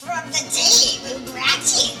From the team who brought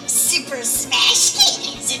you Super Smash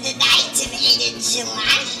Cadence in the night of 8 of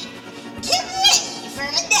July, get ready for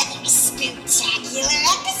another spectacular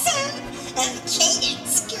episode of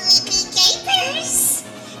Cadence Creepy Capers.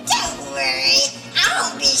 Don't worry,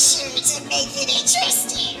 I'll be sure to make it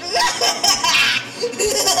interesting.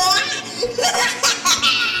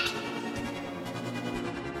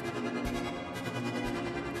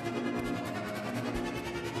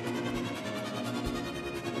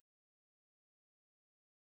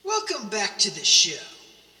 Welcome back to the show.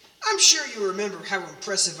 I'm sure you remember how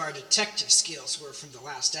impressive our detective skills were from the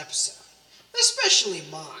last episode, especially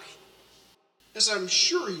mine. As I'm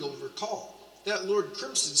sure you'll recall, that Lord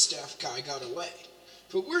Crimson Staff guy got away,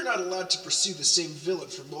 but we're not allowed to pursue the same villain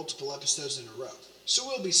for multiple episodes in a row, so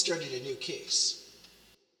we'll be starting a new case.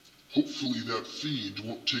 Hopefully that fiend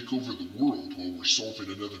won't take over the world while we're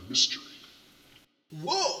solving another mystery.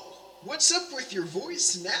 Whoa! What's up with your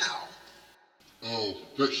voice now? Oh,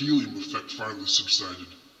 that helium effect finally subsided.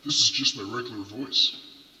 This is just my regular voice.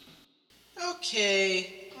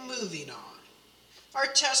 Okay, moving on. Our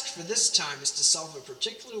task for this time is to solve a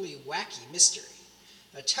particularly wacky mystery.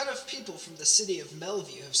 A ton of people from the city of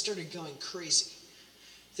Melview have started going crazy.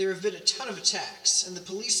 There have been a ton of attacks, and the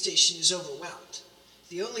police station is overwhelmed.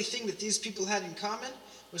 The only thing that these people had in common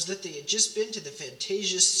was that they had just been to the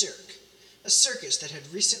Fantasia Cirque, a circus that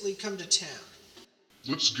had recently come to town.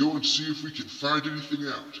 Let's go and see if we can find anything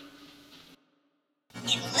out.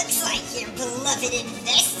 It looks like your beloved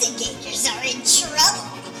investigators are in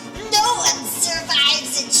trouble. No one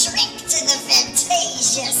survives a trip to the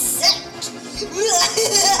Fantasia Cirque.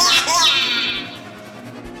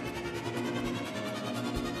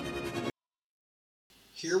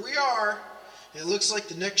 Here we are. It looks like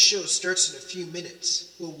the next show starts in a few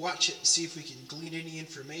minutes. We'll watch it and see if we can glean any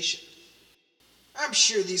information. I'm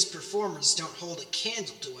sure these performers don't hold a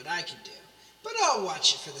candle to what I can do, but I'll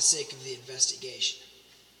watch it for the sake of the investigation.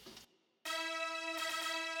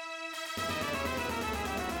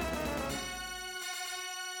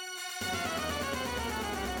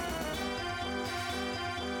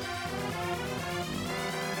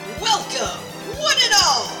 Welcome, one and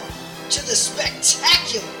all, to the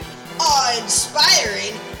spectacular,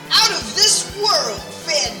 awe-inspiring, out-of-this-world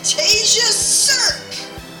Fantasia Cirque!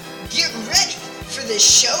 Get ready for the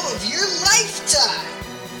show of your lifetime!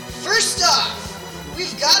 First off,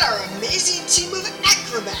 we've got our amazing team of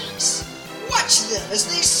acrobats. Watch them as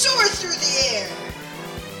they soar through the air.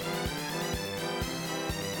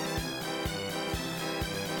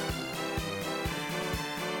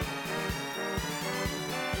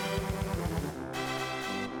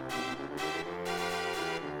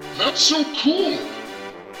 That's so cool!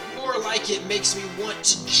 More like it makes me want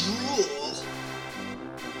to drool.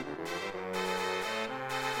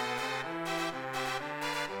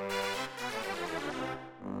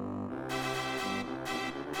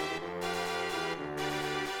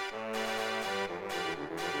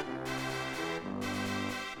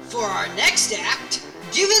 For our next act,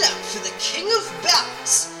 give it up for the King of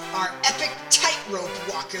Balance, our epic tightrope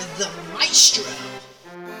walker, the Maestro.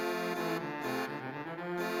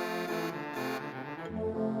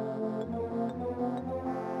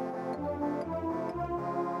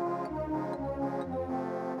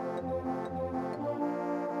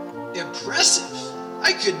 Impressive!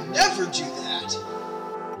 I could never do that!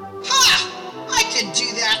 Ha! I could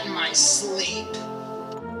do that in my sleep.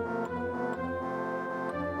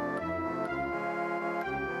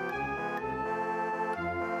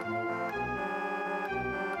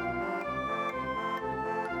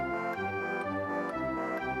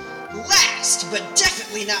 Last, but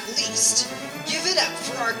definitely not least, give it up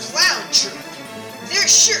for our clown troupe. They're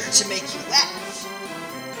sure to make you laugh.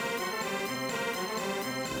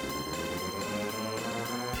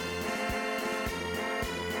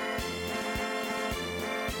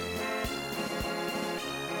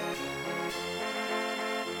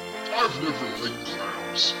 I've never liked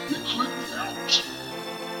clowns. They creep me out.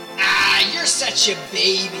 Ah, you're such a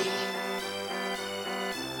baby.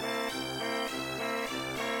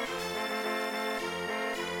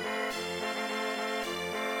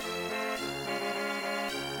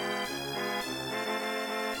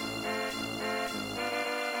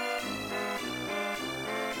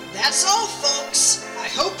 That's all, folks. I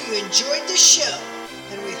hope you enjoyed the show,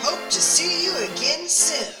 and we hope to see you again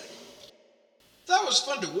soon. That was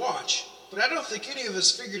fun to watch, but I don't think any of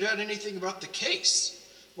us figured out anything about the case.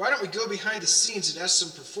 Why don't we go behind the scenes and ask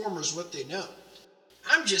some performers what they know?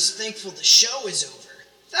 I'm just thankful the show is over.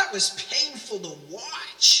 That was painful to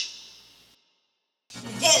watch.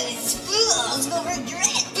 Those fools will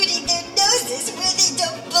regret putting their noses where they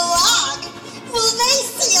don't belong. Will they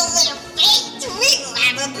see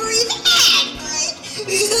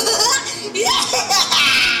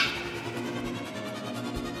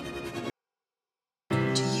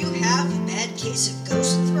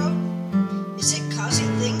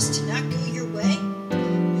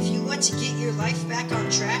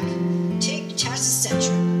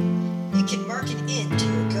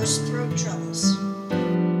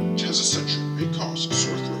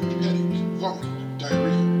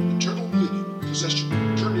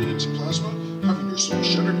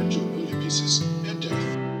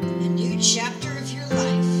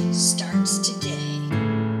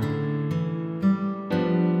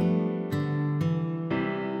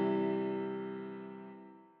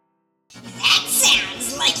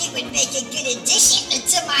it would make a good addition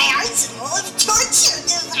to my arsenal of torture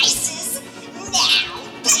devices. Now,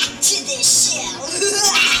 back to the show.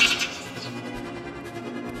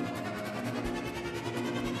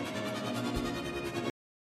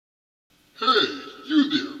 Hey, you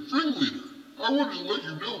there, ringleader. I wanted to let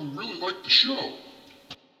you know we really like the show.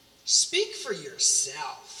 Speak for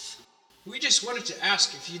yourself. We just wanted to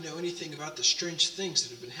ask if you know anything about the strange things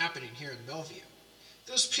that have been happening here in Melview.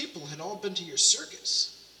 Those people had all been to your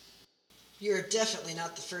circus. You're definitely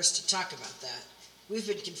not the first to talk about that. We've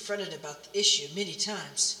been confronted about the issue many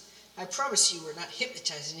times. I promise you we're not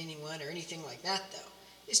hypnotizing anyone or anything like that, though.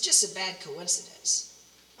 It's just a bad coincidence.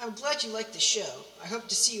 I'm glad you liked the show. I hope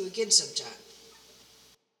to see you again sometime.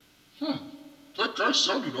 That guy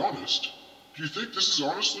sounded honest. Do you think this is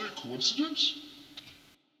honestly a coincidence?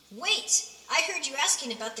 Wait, I heard you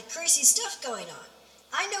asking about the crazy stuff going on.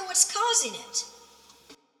 I know what's causing it.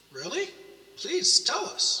 Really? Please tell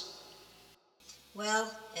us.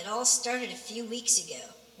 Well, it all started a few weeks ago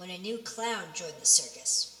when a new clown joined the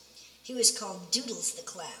circus. He was called Doodles the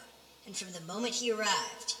Clown, and from the moment he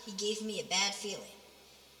arrived, he gave me a bad feeling.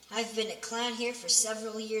 I've been a clown here for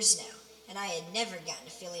several years now, and I had never gotten a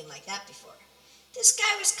feeling like that before. This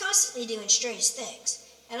guy was constantly doing strange things,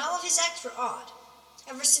 and all of his acts were odd.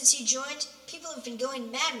 Ever since he joined, people have been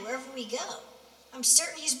going mad wherever we go. I'm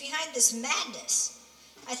certain he's behind this madness.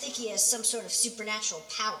 I think he has some sort of supernatural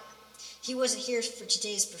power. He wasn't here for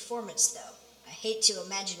today's performance, though. I hate to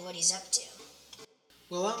imagine what he's up to.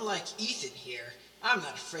 Well, unlike Ethan here, I'm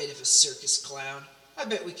not afraid of a circus clown. I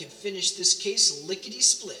bet we can finish this case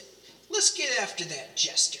lickety-split. Let's get after that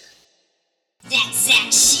jester. That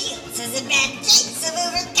Zach Shields has a bad case of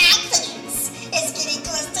overconfidence. It's getting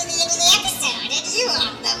close to the end of the episode, and you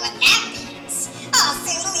all know what that means. I'll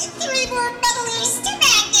soon leave 3 more muddlers to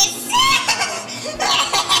madness.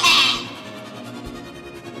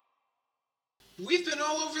 We've been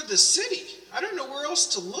all over the city. I don't know where else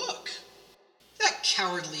to look. That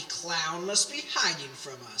cowardly clown must be hiding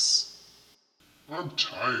from us. I'm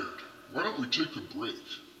tired. Why don't we take a break?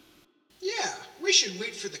 Yeah, we should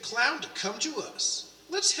wait for the clown to come to us.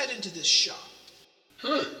 Let's head into this shop.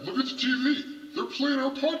 Hey, look at the TV. They're playing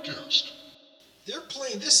our podcast. They're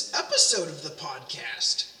playing this episode of the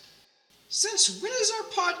podcast. Since when is our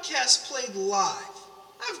podcast played live?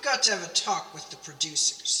 I've got to have a talk with the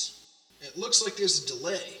producers. It looks like there's a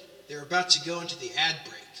delay. They're about to go into the ad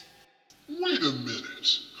break. Wait a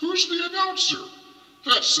minute. Who's the announcer?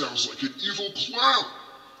 That sounds like an evil clown.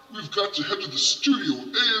 We've got to head to the studio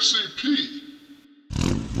ASAP.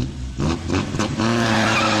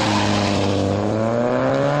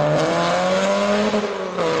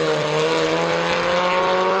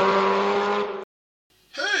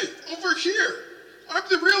 Hey, over here! I'm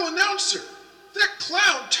the real announcer! That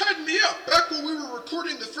clown tied me up back when we were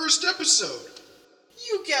recording the first episode.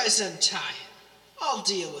 You guys untie him. I'll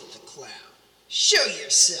deal with the clown. Show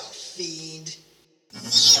yourself, fiend.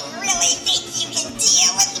 You really think you can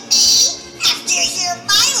deal with me? After you hear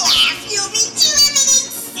my laugh, you'll be driven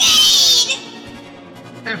insane!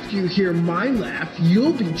 After you hear my laugh,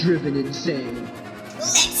 you'll be driven insane.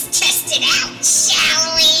 Let's test it out,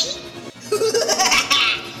 shall we?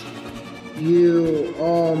 You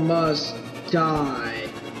all must die.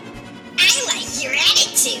 I like your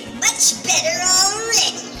attitude much better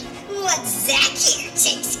already. Once Zach here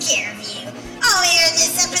takes care of you, I'll air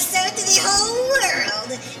this episode to the whole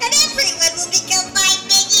world, and everyone will become my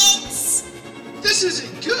minions. This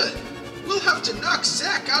isn't good. We'll have to knock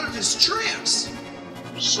Zach out of his trance.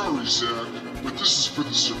 Sorry, Zach, but this is for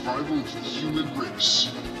the survival of the human race.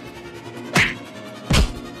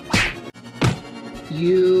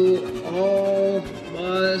 You all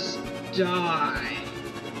must die.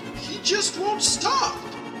 He just won't stop.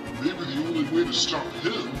 Maybe the only way to stop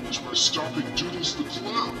him is by stopping Doodles the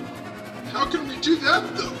Clown. How can we do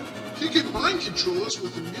that, though? He can mind control us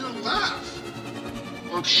with a mere laugh.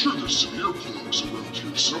 I'm sure there's some earplugs around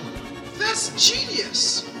here somewhere. That's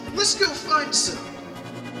genius. Let's go find some.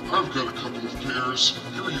 I've got a couple of pairs.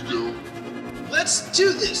 Here you go. Let's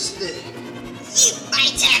do this thing. You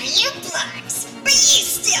might have earplugs, but you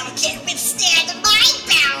still can't withstand my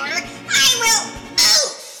power. I will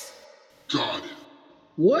oof! Got it.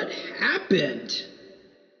 What happened?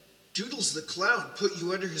 Doodles the clown put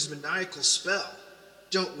you under his maniacal spell.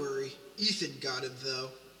 Don't worry, Ethan got him though.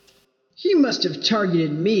 He must have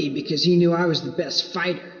targeted me because he knew I was the best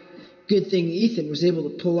fighter. Good thing Ethan was able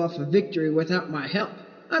to pull off a victory without my help.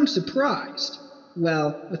 I'm surprised.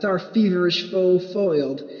 Well, with our feverish foe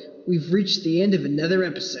foiled, we've reached the end of another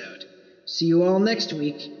episode. See you all next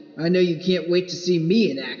week. I know you can't wait to see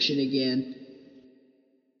me in action again.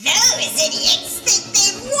 Those idiots think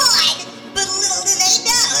they've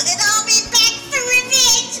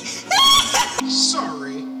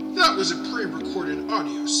was a pre-recorded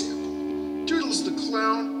audio sample. Doodles the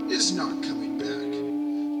Clown is not coming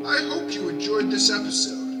back. I hope you enjoyed this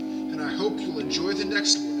episode, and I hope you'll enjoy the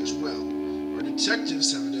next one as well. Our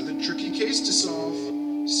detectives have another tricky case to solve.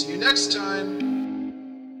 See you next time.